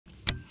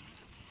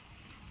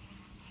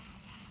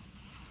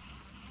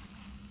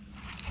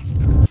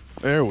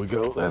There we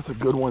go. That's a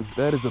good one.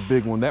 That is a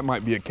big one. That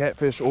might be a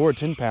catfish or a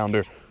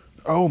 10-pounder.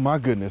 Oh my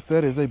goodness,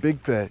 that is a big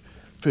fat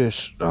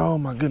fish. Oh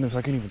my goodness,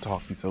 I can't even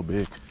talk. He's so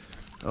big.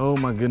 Oh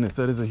my goodness,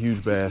 that is a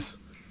huge bass.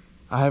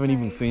 I haven't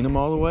even seen him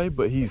all the way,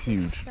 but he's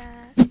huge.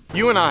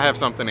 You and I have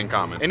something in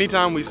common.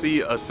 Anytime we see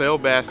a sale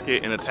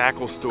basket in a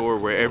tackle store,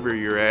 wherever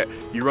you're at,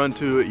 you run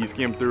to it, you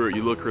skim through it,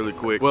 you look really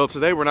quick. Well,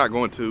 today we're not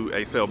going to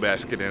a sale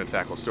basket in a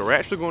tackle store. We're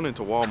actually going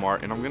into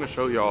Walmart, and I'm gonna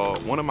show y'all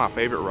one of my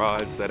favorite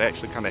rods that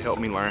actually kind of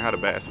helped me learn how to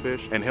bass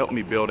fish and helped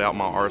me build out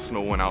my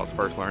arsenal when I was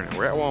first learning.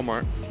 We're at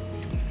Walmart.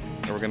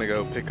 And we're gonna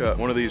go pick up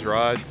one of these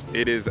rods.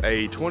 It is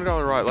a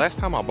 $20 rod. Last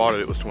time I bought it,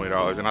 it was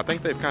 $20, and I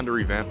think they've kind of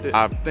revamped it.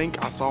 I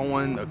think I saw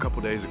one a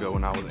couple days ago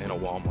when I was in a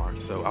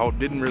Walmart, so I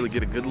didn't really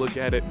get a good look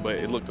at it,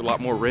 but it looked a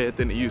lot more red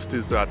than it used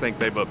to, so I think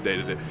they've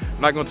updated it.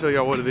 I'm not gonna tell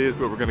y'all what it is,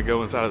 but we're gonna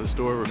go inside of the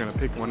store, we're gonna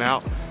pick one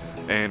out,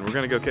 and we're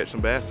gonna go catch some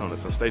bass on it,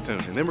 so stay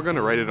tuned. And then we're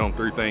gonna rate it on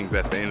 3 things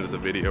at the end of the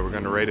video. We're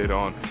gonna rate it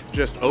on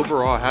just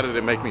overall, how did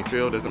it make me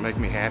feel? Does it make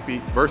me happy?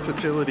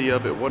 Versatility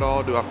of it, what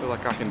all do I feel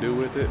like I can do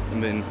with it?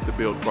 And then the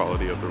build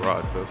quality of the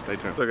rod, so stay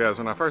tuned. So guys,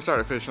 when I first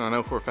started fishing, I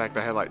know for a fact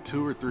I had like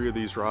 2 or 3 of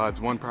these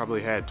rods. One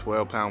probably had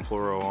 12-pound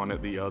fluoro on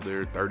it, the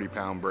other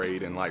 30-pound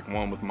braid, and like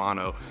one with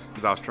mono,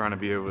 because I was trying to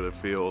be able to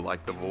fill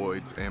like the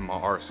voids in my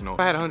arsenal. If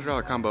I had a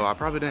 $100 combo, I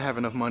probably didn't have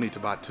enough money to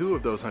buy 2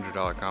 of those $100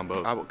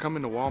 combos. I would come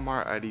into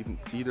Walmart, I'd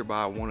either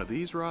buy one of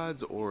these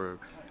rods or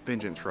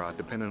vengeance rod,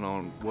 depending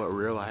on what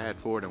reel I had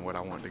for it and what I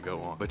wanted to go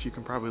on. But you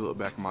can probably look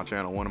back on my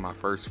channel, one of my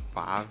first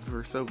 5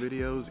 or so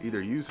videos either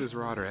use this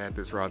rod or had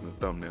this rod in the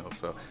thumbnail.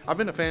 So I've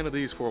been a fan of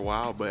these for a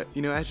while, but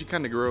you know, as you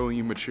kind of grow and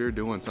you mature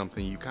doing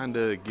something, you kind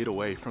of get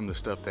away from the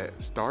stuff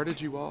that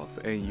started you off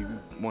and you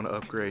want to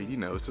upgrade. You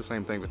know, it's the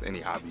same thing with any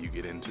hobby you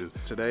get into.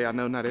 Today, I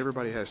know not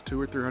everybody has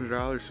 $200 or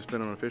 $300 to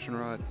spend on a fishing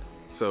rod.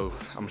 So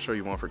I'm gonna show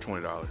you one for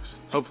 $20.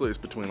 Hopefully it's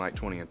between like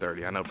 20 and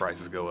 30. I know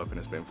prices go up and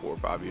it's been 4 or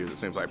 5 years. It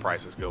seems like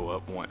prices go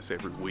up once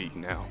every week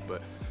now,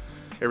 but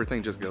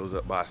everything just goes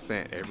up by a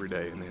cent every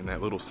day, and then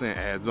that little cent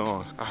adds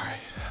on. All right,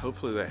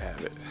 hopefully they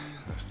have it.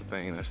 That's the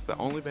thing. That's the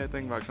only bad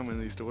thing about coming to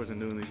these stores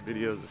and doing these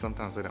videos is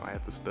sometimes they don't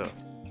have the stuff.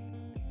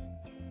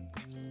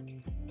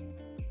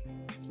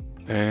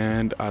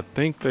 And I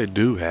think they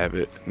do have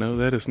it. No,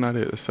 that is not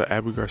it. It's the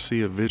Abu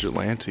Garcia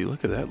Vigilante.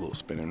 Look at that little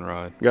spinning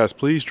rod. Guys,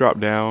 please drop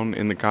down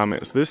in the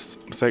comments. This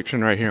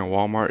section right here in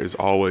Walmart is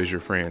always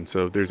your friend.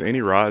 So if there's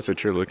any rods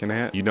that you're looking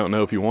at, you don't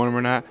know if you want them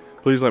or not,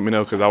 please let me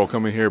know, because I will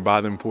come in here,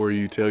 buy them for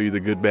you, tell you the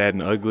good, bad,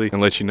 and ugly,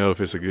 and let you know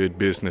if it's a good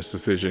business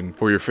decision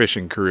for your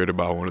fishing career to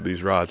buy one of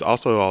these rods.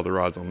 Also, all the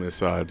rods on this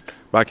side.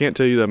 But I can't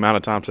tell you the amount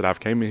of times that I've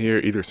came in here,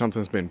 either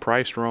something's been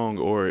priced wrong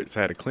or it's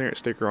had a clearance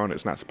sticker on it.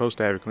 It's not supposed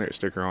to have a clearance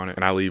sticker on it,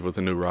 and I leave with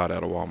a new rod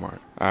out of Walmart.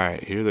 All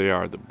right, here they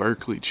are, the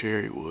Berkley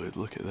Cherrywood.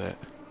 Look at that.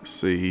 Let's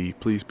see,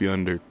 please be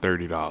under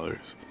 $30.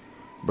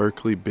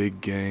 Berkley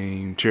Big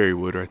Game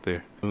Cherrywood right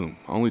there. Boom,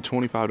 only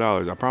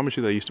 $25. I promise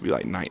you they used to be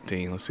like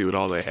 $19. Let's see what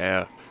all they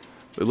have.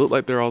 They look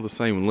like they're all the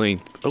same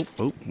length.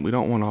 Oh, we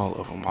don't want all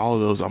of them. All of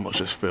those almost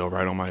just fell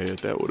right on my head.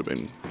 That would have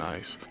been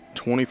nice.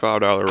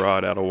 $25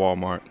 rod out of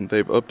Walmart.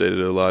 They've updated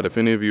it a lot. If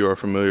any of you are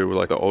familiar with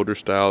like the older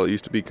style, it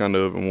used to be kind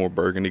of a more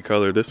burgundy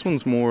color. This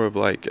one's more of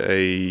like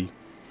a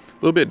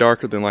little bit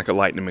darker than like a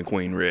Lightning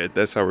McQueen red.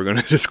 That's how we're going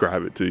to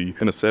describe it to you.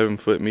 In a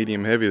 7-foot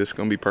medium heavy, this is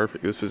going to be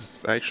perfect. This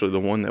is actually the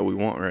one that we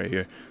want right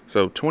here.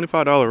 So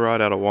 $25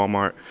 rod out of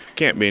Walmart.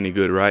 Can't be any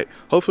good, right?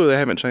 Hopefully they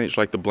haven't changed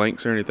like the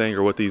blanks or anything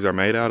or what these are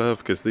made out of,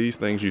 because these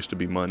things used to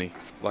be money.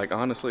 Like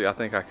honestly, I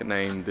think I could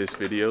name this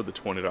video the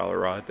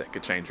 $20 rod that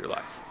could change your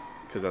life.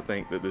 Because I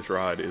think that this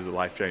rod is a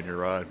life-changing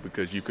rod,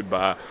 because you could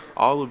buy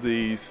all of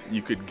these,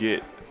 you could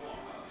get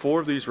 4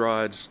 of these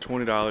rods,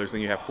 $20,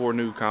 and you have 4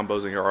 new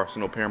combos in your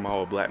arsenal. Pair them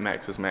all with Black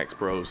Max's Max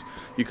Pros.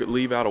 You could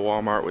leave out of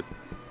Walmart with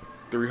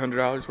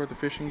 $300 worth of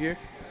fishing gear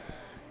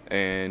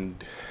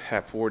and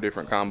have 4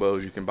 different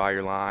combos. You can buy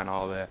your line,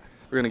 all that.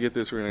 We're gonna get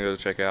this, we're gonna go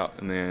check out,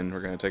 and then we're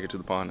gonna take it to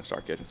the pond and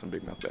start catching some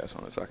big mouth bass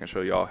on it, so I can show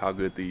y'all how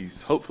good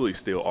these hopefully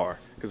still are,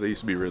 because they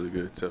used to be really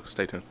good. So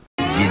stay tuned.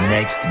 The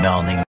next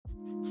morning.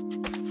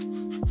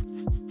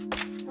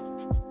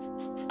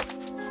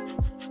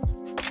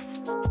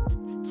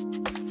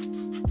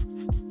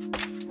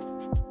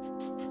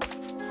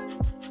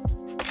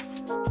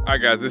 All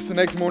right guys, it's the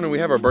next morning. We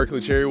have our Berkley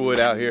Cherrywood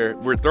out here.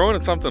 We're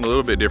throwing something a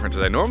little bit different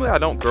today. Normally I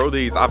don't throw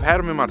these. I've had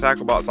them in my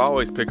tackle box. I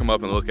always pick them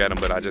up and look at them,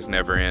 but I just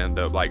never end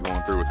up like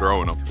going through with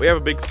throwing them. We have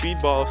a big speed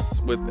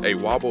boss with a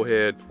wobble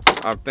head.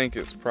 I think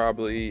it's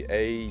probably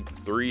a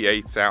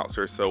 3/8 ounce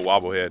or so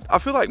wobble head. I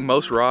feel like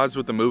most rods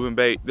with the moving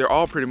bait, they're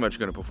all pretty much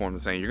gonna perform the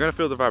same. You're gonna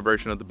feel the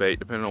vibration of the bait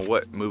depending on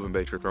what moving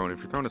bait you're throwing. If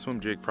you're throwing a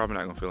swim jig, probably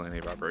not gonna feel any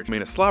vibration. I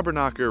mean, a slobber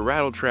knocker,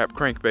 rattle trap,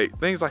 crankbait,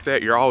 things like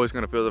that, you're always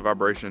gonna feel the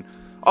vibration.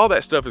 All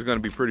that stuff is gonna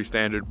be pretty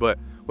standard, but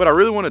what I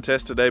really want to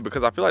test today,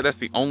 because I feel like that's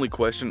the only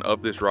question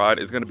of this rod,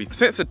 is gonna be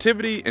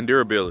sensitivity and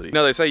durability. You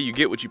know, they say you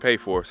get what you pay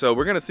for. So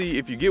we're gonna see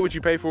if you get what you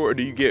pay for, or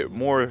do you get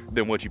more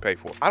than what you pay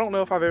for. I don't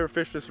know if I've ever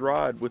fished this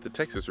rod with the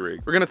Texas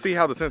rig. We're gonna see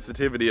how the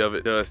sensitivity of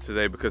it does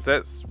today, because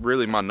that's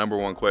really my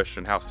 #1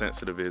 question. How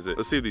sensitive is it?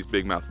 Let's see if these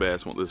bigmouth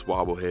bass want this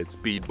wobblehead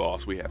speed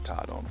boss we have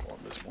tied on for them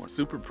this morning.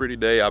 Super pretty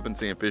day. I've been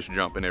seeing fish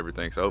jump and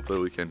everything, so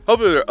hopefully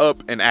they're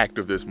up and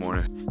active this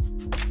morning.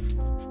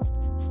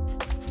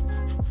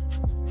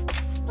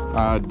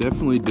 I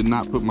definitely did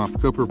not put my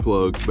scupper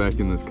plugs back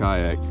in this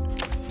kayak.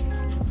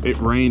 It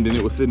rained and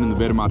it was sitting in the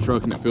bed of my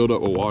truck and it filled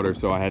up with water,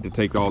 so I had to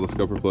take all the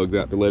scupper plugs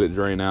out to let it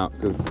drain out,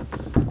 because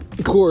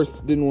of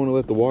course didn't want to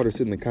let the water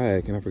sit in the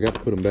kayak, and I forgot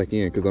to put them back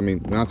in. Because I mean,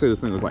 when I say this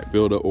thing was like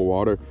filled up with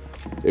water,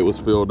 it was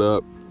filled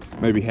up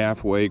maybe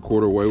halfway,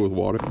 quarter way with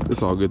water.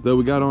 It's all good though.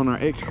 We got on our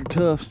extra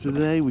toughs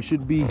today. We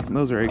should be,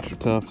 those are extra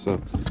tough,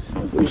 so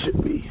we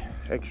should be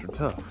extra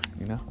tough,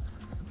 you know?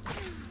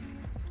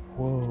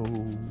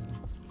 Whoa.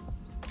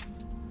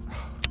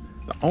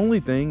 The only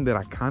thing that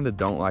I kind of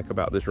don't like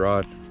about this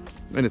rod,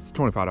 and it's a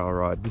 $25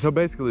 rod, so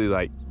basically,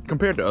 like,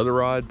 compared to other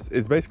rods,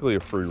 it's basically a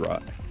free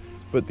rod.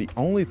 But the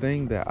only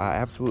thing that I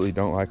absolutely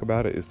don't like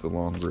about it is the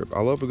long grip.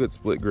 I love a good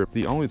split grip.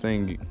 The only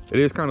thing, it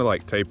is kind of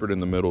like tapered in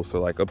the middle, so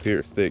like up here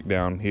it's thick,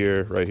 down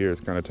here, right here it's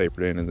kind of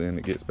tapered in, and then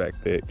it gets back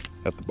thick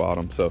at the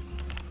bottom. So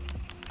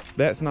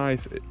that's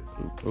nice.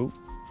 Oh,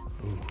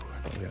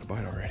 I thought we had a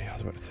bite already. I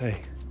was about to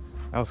say,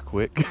 that was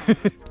quick.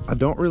 I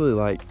don't really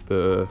like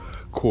the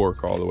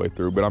cork all the way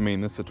through, but I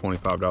mean, this is a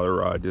 $25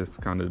 rod,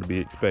 just kind of to be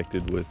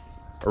expected with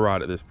a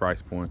rod at this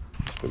price point.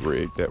 It's the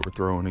rig that we're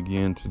throwing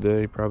again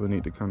today. Probably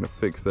need to kind of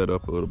fix that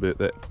up a little bit.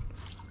 That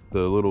the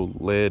little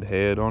lead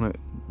head on it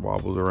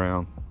wobbles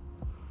around.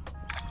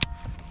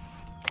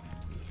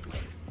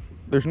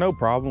 There's no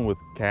problem with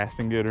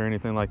casting it or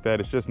anything like that.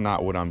 It's just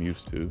not what I'm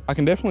used to. I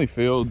can definitely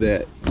feel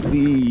that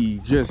the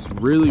just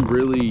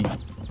really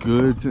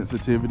good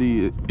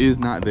sensitivity is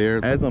not there.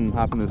 As I'm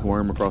hopping this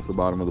worm across the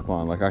bottom of the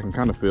pond, like I can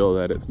kind of feel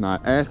that it's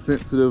not as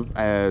sensitive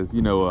as,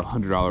 you know, a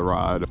 $100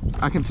 rod.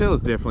 I can tell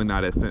it's definitely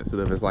not as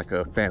sensitive as like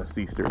a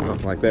fantasy stick or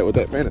something like that. With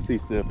that fantasy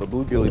stick, a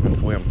bluegill even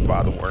swims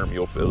by the worm,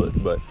 you'll feel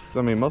it. But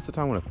I mean, most of the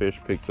time when a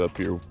fish picks up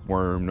your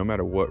worm, no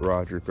matter what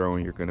rod you're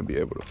throwing, you're gonna be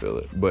able to feel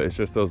it. But it's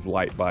just those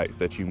light bites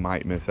that you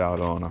might miss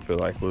out on, I feel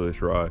like, with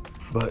this rod.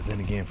 But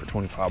then again, for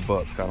 25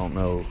 bucks, I don't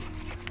know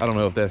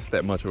if that's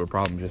that much of a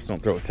problem. Just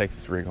don't throw a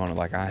Texas rig on it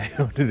like I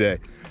am today.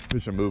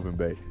 Fish a moving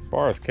bait. As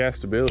far as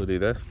castability,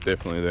 that's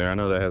definitely there. I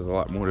know that has a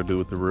lot more to do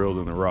with the reel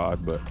than the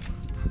rod, but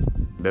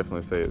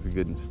definitely say it's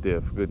good and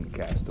stiff, good and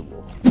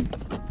castable.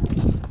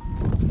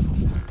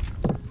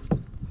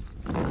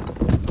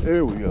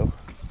 There we go.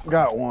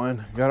 Got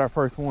one. Got our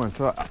first one.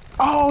 So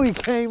oh, he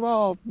came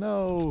off.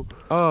 No.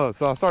 Oh,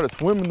 so I started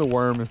swimming the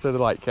worm instead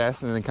of like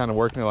casting it and kind of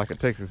working it like a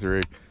Texas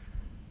rig.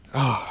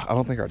 Oh, I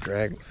don't think our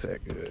drag was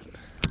that good.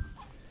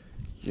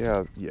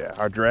 Yeah,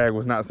 our drag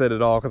was not set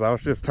at all, because I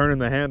was just turning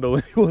the handle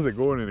and it wasn't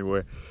going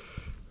anywhere.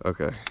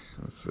 Okay,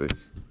 let's see.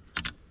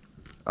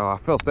 Oh, I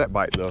felt that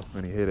bite though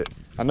when he hit it.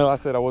 I know I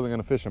said I wasn't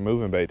gonna fish a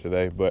moving bait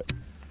today, but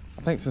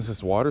I think since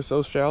this water's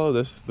so shallow,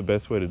 this is the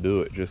best way to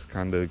do it. Just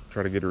kind of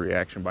try to get a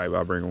reaction bite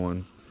by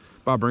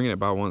bringing it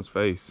by one's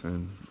face.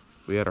 And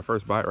we had our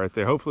first bite right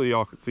there. Hopefully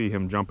y'all could see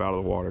him jump out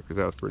of the water, because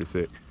that was pretty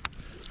sick.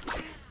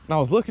 And I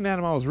was looking at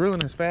him, I was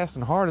reeling as fast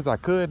and hard as I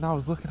could, and I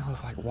was looking, I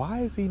was like,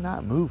 why is he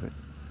not moving?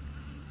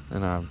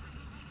 And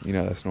you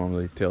know, that's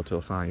normally a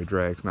telltale sign your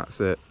drag's not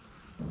set.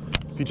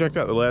 If you checked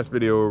out the last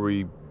video where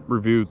we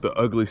reviewed the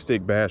ugly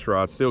stick bass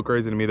rod, still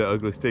crazy to me that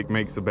ugly stick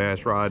makes a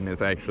bass rod and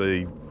it's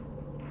actually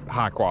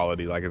high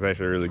quality, like it's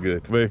actually really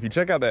good. But if you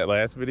check out that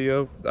last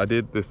video, I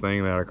did this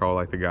thing that I call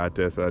like the guide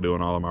test that I do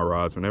on all of my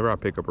rods. Whenever I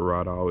pick up a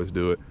rod, I always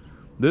do it.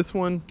 This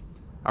one,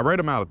 I rate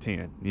them out of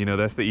 10. You know,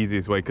 that's the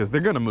easiest way, because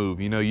they're gonna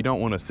move. You know, you don't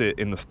want to sit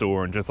in the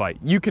store and just like,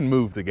 you can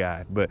move the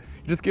guide, but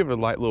you just give it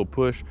a light little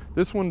push.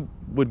 This one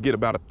would get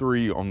about a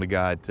 3 on the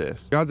guide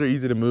test. Guides are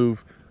easy to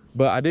move,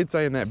 but I did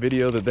say in that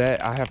video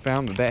that I have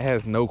found that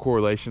has no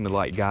correlation to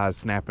like guys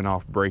snapping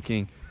off,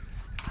 breaking,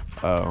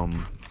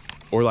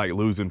 or like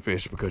losing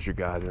fish because your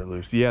guys are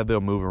loose. Yeah, they'll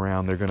move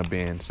around, they're gonna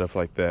bend, stuff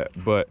like that.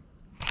 But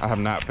I have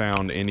not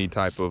found any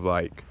type of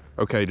like,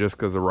 okay, just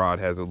because the rod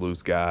has a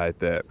loose guide,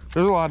 that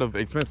there's a lot of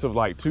expensive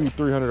like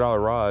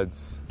 $200-300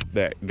 rods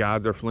that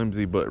guides are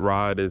flimsy, but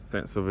rod is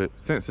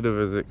sensitive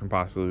as it can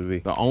possibly be.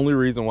 The only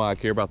reason why I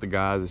care about the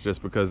guides is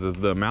just because of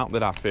the amount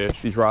that I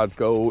fish. These rods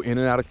go in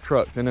and out of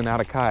trucks, in and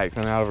out of kayaks,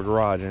 in and out of a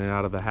garage, in and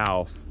out of the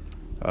house.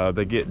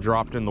 They get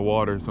dropped in the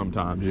water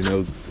sometimes, you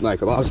know,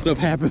 like a lot of stuff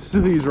happens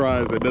to these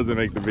rods that doesn't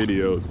make the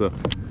video. So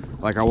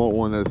like I want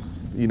one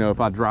that's, you know,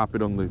 if I drop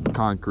it on the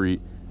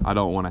concrete, I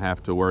don't want to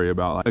have to worry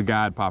about like a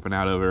guide popping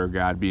out of it or a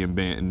guide being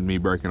bent and me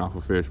breaking off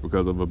a fish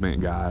because of a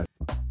bent guide.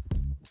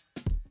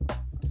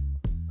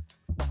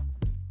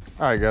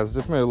 All right, guys,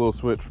 just made a little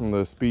switch from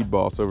the speed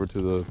boss over to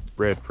the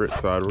red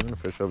fritz side. We're gonna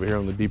fish over here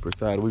on the deeper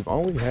side. We've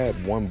only had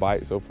one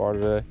bite so far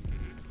today,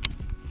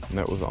 and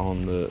that was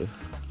on the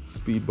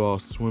speed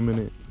boss swimming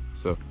it.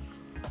 So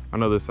I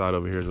know this side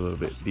over here is a little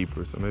bit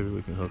deeper, so maybe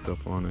we can hook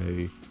up on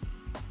a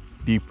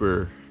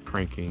deeper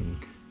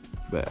cranking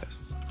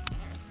bass.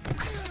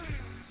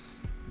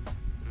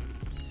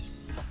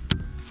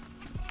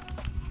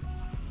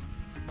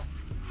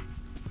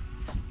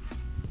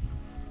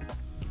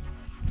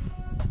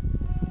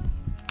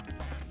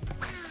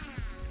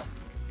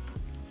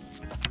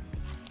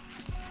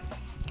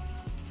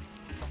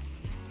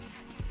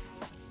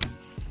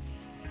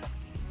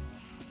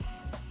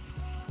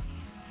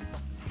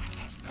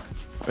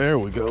 There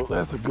we go.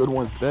 That's a good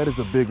one. That is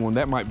a big one.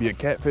 That might be a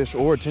catfish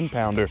or a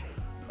 10-pounder.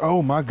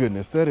 Oh my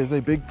goodness, that is a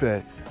big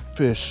fat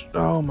fish.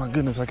 Oh my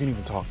goodness, I can't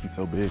even talk. He's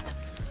so big.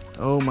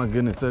 Oh my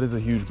goodness, that is a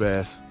huge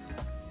bass.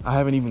 I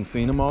haven't even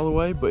seen him all the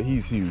way, but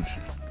he's huge.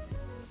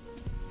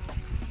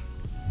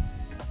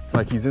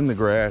 Like, he's in the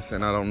grass,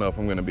 and I don't know if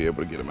I'm gonna be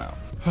able to get him out.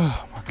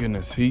 Oh my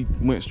goodness, he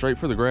went straight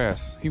for the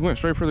grass. He went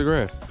straight for the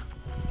grass.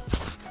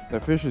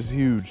 That fish is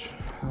huge.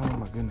 Oh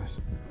my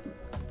goodness.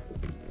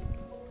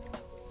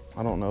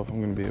 I don't know if I'm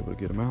gonna be able to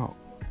get him out.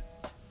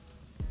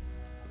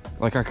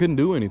 Like, I couldn't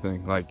do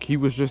anything. Like, he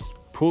was just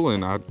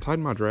pulling. I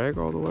tightened my drag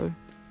all the way.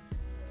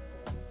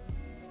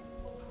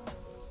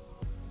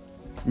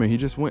 I mean, he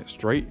just went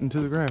straight into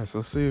the grass.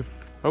 Let's see if,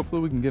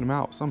 hopefully we can get him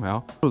out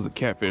somehow. It was a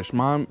catfish.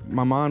 My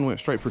mind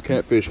went straight for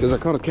catfish because I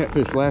caught a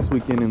catfish last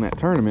weekend in that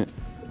tournament.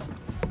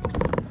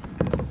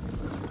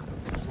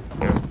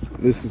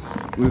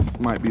 This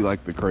might be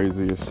like the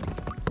craziest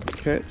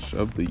catch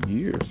of the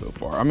year so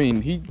far. I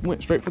mean, he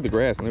went straight for the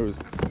grass and there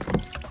was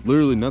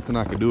literally nothing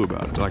I could do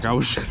about it. Like, I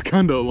was just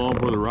kind of along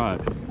for the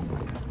ride.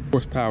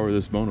 Horsepower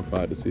this bona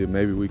fide to see if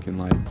maybe we can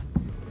like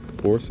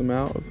force him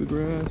out of the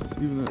grass,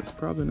 even though it's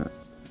probably not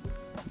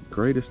the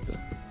greatest.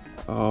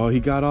 Oh, he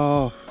got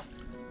off.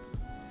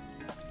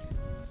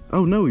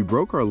 Oh no, he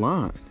broke our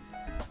line.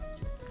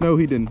 No,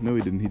 he didn't. No,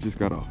 he didn't. He just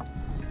got off.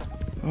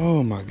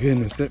 Oh my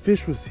goodness, that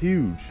fish was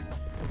huge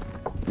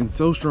and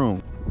so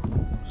strong.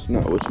 It's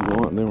not what you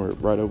want, and then we're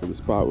right over the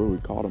spot where we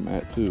caught him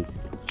at too.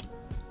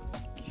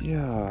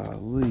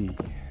 Golly.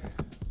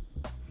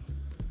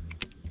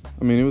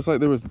 I mean, it was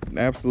like there was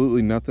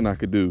absolutely nothing I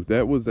could do.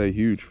 That was a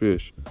huge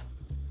fish.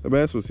 The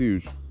bass was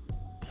huge.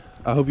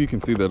 I hope you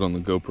can see that on the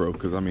GoPro,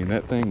 because I mean,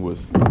 that thing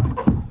was,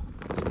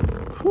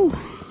 whew.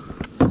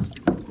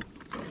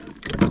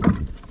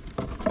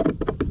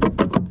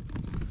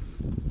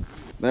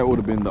 That would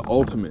have been the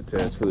ultimate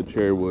test for the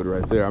Cherrywood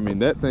right there. I mean,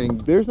 that thing,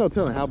 there's no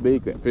telling how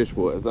big that fish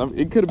was. I mean,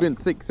 it could have been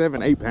 6,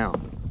 7, 8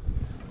 pounds.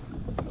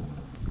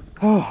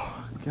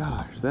 Oh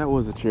gosh, that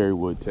was a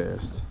Cherrywood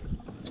test.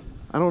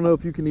 I don't know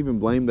if you can even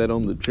blame that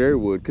on the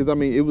Cherrywood, because I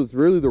mean, it was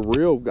really the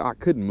real, I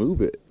couldn't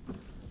move it.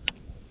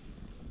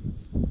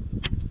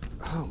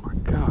 Oh my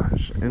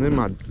gosh. And then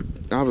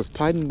I was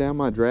tightening down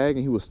my drag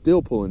and he was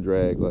still pulling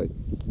drag. Like,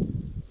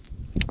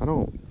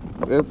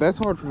 that's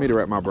hard for me to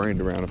wrap my brain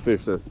around, a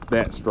fish that's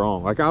that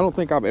strong. Like, I don't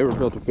think I've ever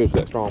felt a fish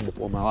that strong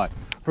before in my life.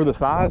 For the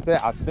size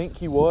that I think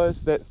he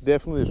was, that's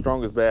definitely the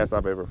strongest bass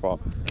I've ever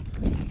fought.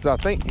 So I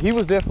think he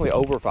was definitely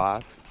over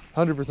 5,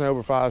 100%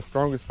 over 5,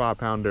 strongest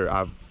 5-pounder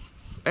I've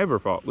ever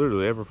fought,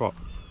 literally ever fought.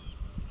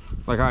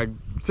 Like, I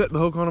set the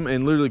hook on him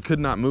and literally could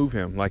not move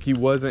him. Like, he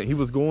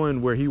was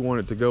going where he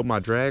wanted to go. My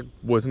drag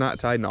was not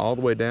tightened all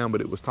the way down,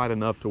 but it was tight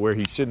enough to where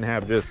he shouldn't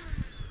have just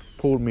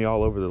pulled me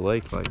all over the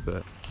lake like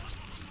that.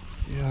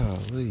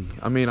 Golly.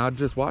 I mean, I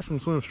just watched him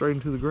swim straight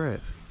into the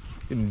grass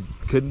and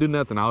couldn't do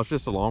nothing. I was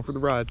just along for the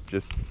ride,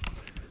 just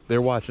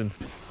there watching.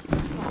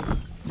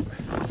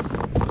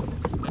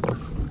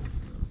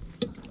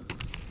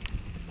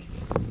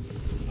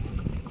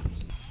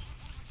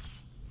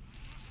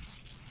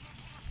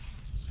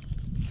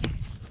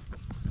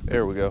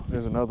 There we go.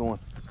 There's another one.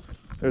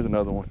 There's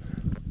another one.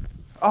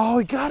 Oh,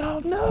 he got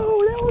off.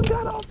 No, that one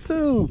got off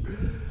too.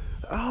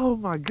 Oh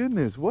my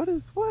goodness. What?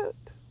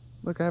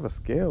 Look, I have a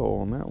scale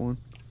on that one.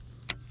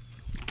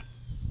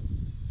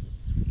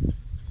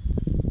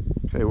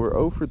 Okay, we're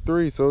 0 for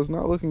 3, so it's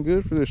not looking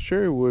good for this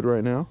Cherrywood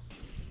right now.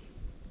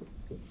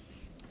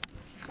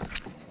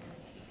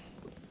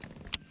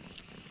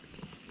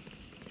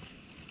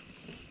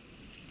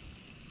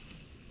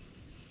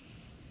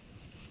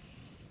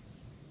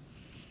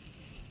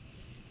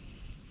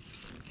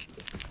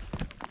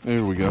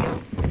 There we go.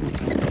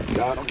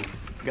 Got him.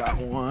 Got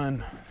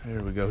one.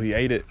 There we go. He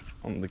ate it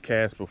on the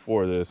cast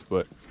before this,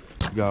 but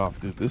he got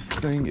off. Dude, this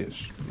thing is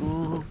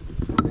strong.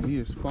 He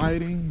is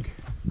fighting.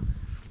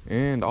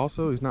 And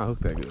also, he's not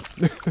hooked that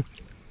good.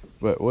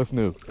 But what's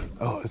new?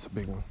 Oh, it's a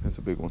big one. It's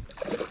a big one.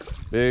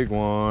 Big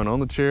one on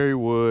the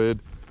Cherrywood.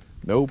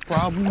 No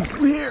problems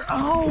here.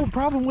 Oh,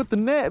 problem with the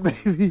net,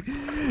 baby.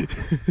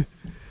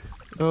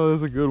 Oh,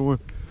 that's a good one.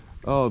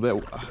 Oh,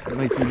 that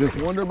makes me just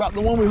wonder about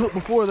the one we hooked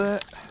before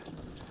that.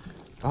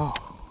 Oh,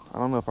 I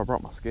don't know if I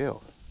brought my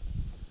scale.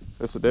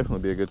 This will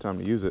definitely be a good time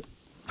to use it.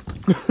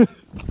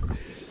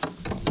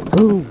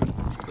 Boom.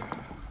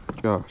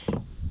 Gosh.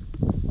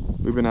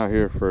 We've been out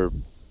here for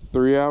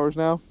 3 hours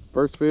now.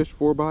 First fish,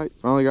 4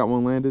 bites. I only got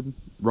one landed.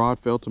 Rod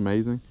felt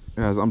amazing.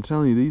 Guys, I'm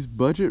telling you, these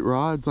budget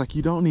rods, like,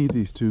 you don't need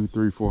these $200,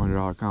 $300,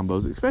 $400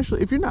 combos,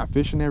 especially if you're not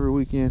fishing every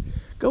weekend.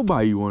 go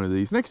buy you one of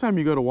these. Next time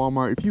you go to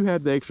Walmart, if you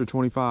have the extra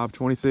 25,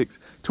 26,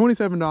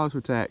 $27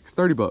 for tax,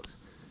 30 bucks,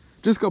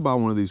 just go buy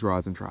one of these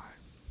rods and try it.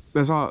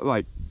 That's all.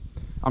 Like,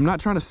 I'm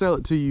not trying to sell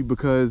it to you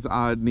because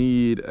I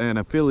need an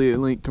affiliate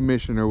link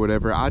commission or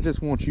whatever. I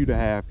just want you to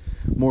have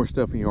more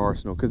stuff in your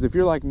arsenal. Because if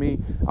you're like me,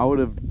 I would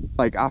have,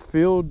 like, I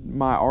filled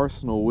my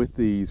arsenal with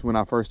these when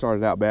I first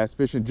started out bass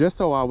fishing, just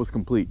so I was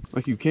complete.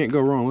 Like, you can't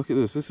go wrong. Look at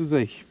this. This is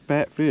a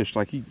fat fish.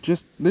 Like,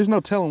 there's no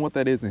telling what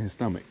that is in his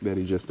stomach that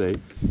he just ate.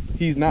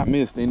 He's not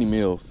missed any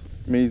meals.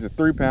 I mean, he's a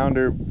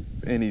 3-pounder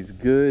and he's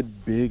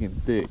good, big,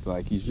 and thick.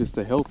 Like, he's just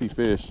a healthy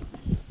fish.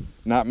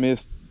 Not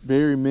missed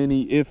very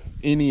many, if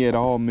any at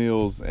all,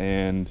 meals,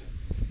 and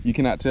you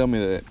cannot tell me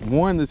that,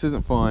 one, this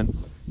isn't fun,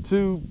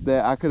 two,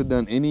 that I could have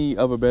done any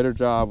of a better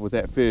job with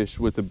that fish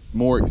with a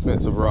more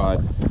expensive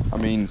rod. I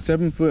mean,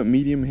 7-foot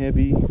medium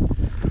heavy.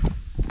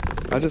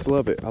 I just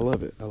love it. I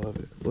love it. I love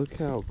it. Look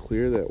how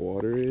clear that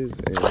water is,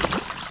 and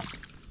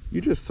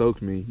you just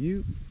soaked me.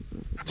 You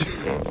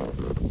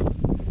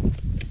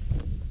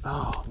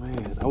oh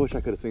man, I wish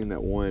I could have seen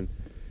that one.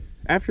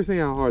 After seeing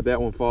how hard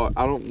that one fought,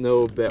 I don't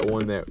know if that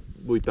one that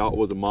we thought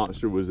was a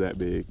monster was that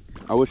big.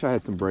 I wish I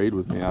had some braid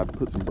with me. I'd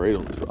put some braid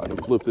on this rod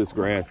and flip this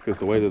grass, because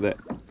the way that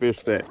fish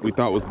that we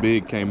thought was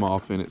big came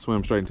off and it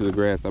swam straight into the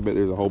grass, I bet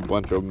there's a whole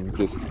bunch of them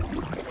just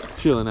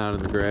chilling out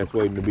in the grass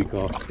waiting to be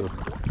caught. So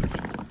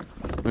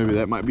maybe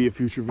that might be a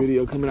future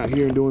video, coming out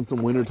here and doing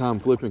some wintertime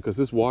flipping, because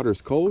this water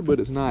is cold, but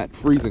it's not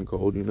freezing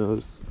cold, you know.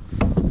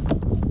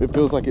 It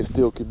feels like it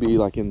still could be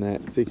like in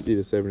that 60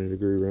 to 70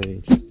 degree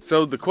range.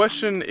 So the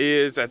question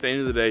is, at the end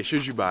of the day,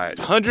 should you buy it?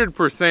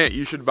 100%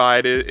 you should buy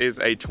it. It is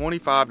a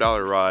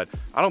 $25 rod.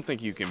 I don't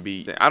think you can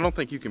beat it. I don't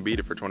think you can beat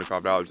it for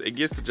 $25. It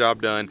gets the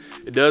job done.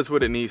 It does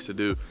what it needs to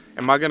do.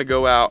 Am I gonna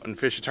go out and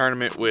fish a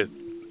tournament with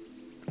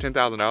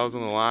 $10,000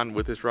 on the line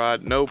with this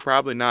rod? No,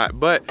 probably not.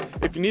 But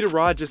if you need a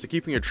rod just to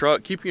keep in your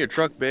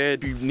truck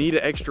bed, you need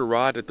an extra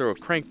rod to throw a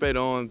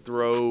crankbait on,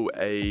 throw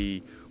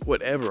a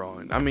whatever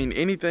on. I mean,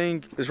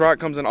 anything. This rod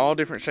comes in all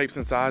different shapes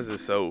and sizes,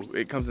 so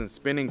it comes in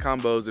spinning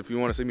combos. If you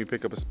want to see me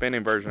pick up a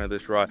spinning version of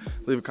this rod,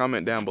 leave a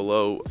comment down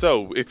below.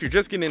 So if you're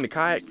just getting into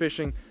kayak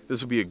fishing,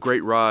 this would be a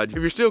great rod. If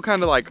you're still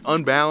kind of like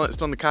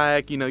unbalanced on the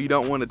kayak, you know, you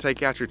don't want to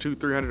take out your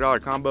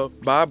 $200-300 combo,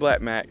 buy a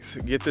Black Max,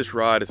 get this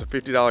rod. It's a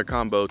 $50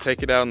 combo.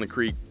 Take it out on the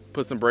creek,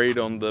 put some braid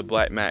on the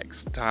Black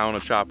Max, tie on a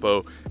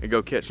Chapo, and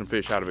go catch some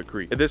fish out of a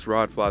creek. If this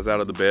rod flies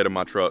out of the bed of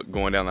my truck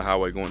going down the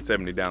highway, going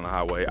 70 down the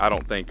highway, I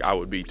don't think I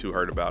would be too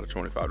hurt about a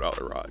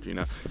 $25 rod, you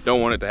know.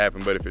 Don't want it to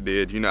happen, but if it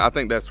did, you know, I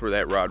think that's where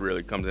that rod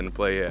really comes into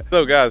play at.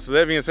 So guys, so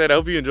that being said, I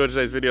hope you enjoyed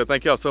today's video.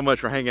 Thank y'all so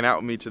much for hanging out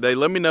with me today.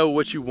 Let me know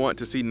what you want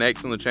to see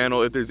next on the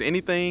channel. If there's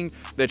anything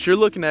that you're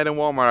looking at in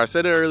Walmart, I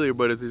said it earlier,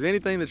 but if there's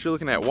anything that you're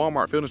looking at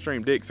Walmart, Field &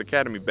 Stream, Dick's,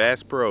 Academy,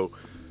 Bass Pro,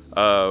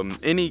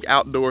 any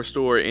outdoor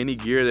store, any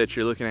gear that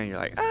you're looking at, you're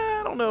like,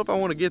 I don't know if I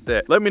want to get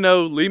that, let me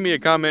know. Leave me a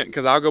comment,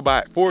 because I'll go buy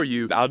it for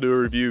you. I'll do a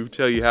review,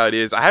 tell you how it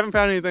is. I haven't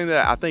found anything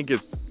that I think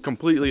is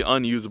completely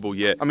unusable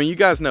yet. I mean, you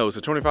guys know it's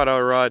a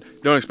 $25 rod.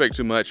 Don't expect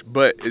too much,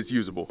 but it's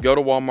usable. Go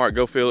to Walmart,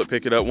 go feel it,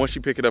 pick it up. Once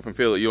you pick it up and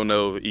feel it, you'll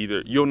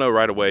know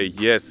right away,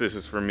 yes, this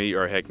is for me,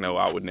 or heck no,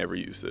 I would never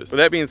use this. With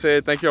that being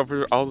said, thank y'all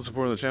for all the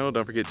support on the channel.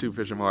 Don't forget to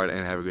fish them hard,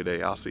 and have a good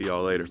day. I'll see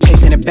y'all later.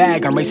 Chasing a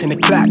bag, I'm racing the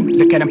clock.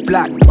 Look at him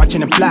flock,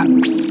 watching him flop.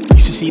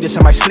 Used to see this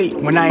in my sleep.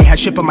 When I ain't had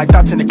shit but my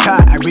thoughts in the car,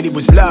 I really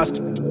was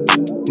lost.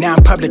 Now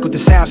I'm public with the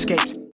soundscapes.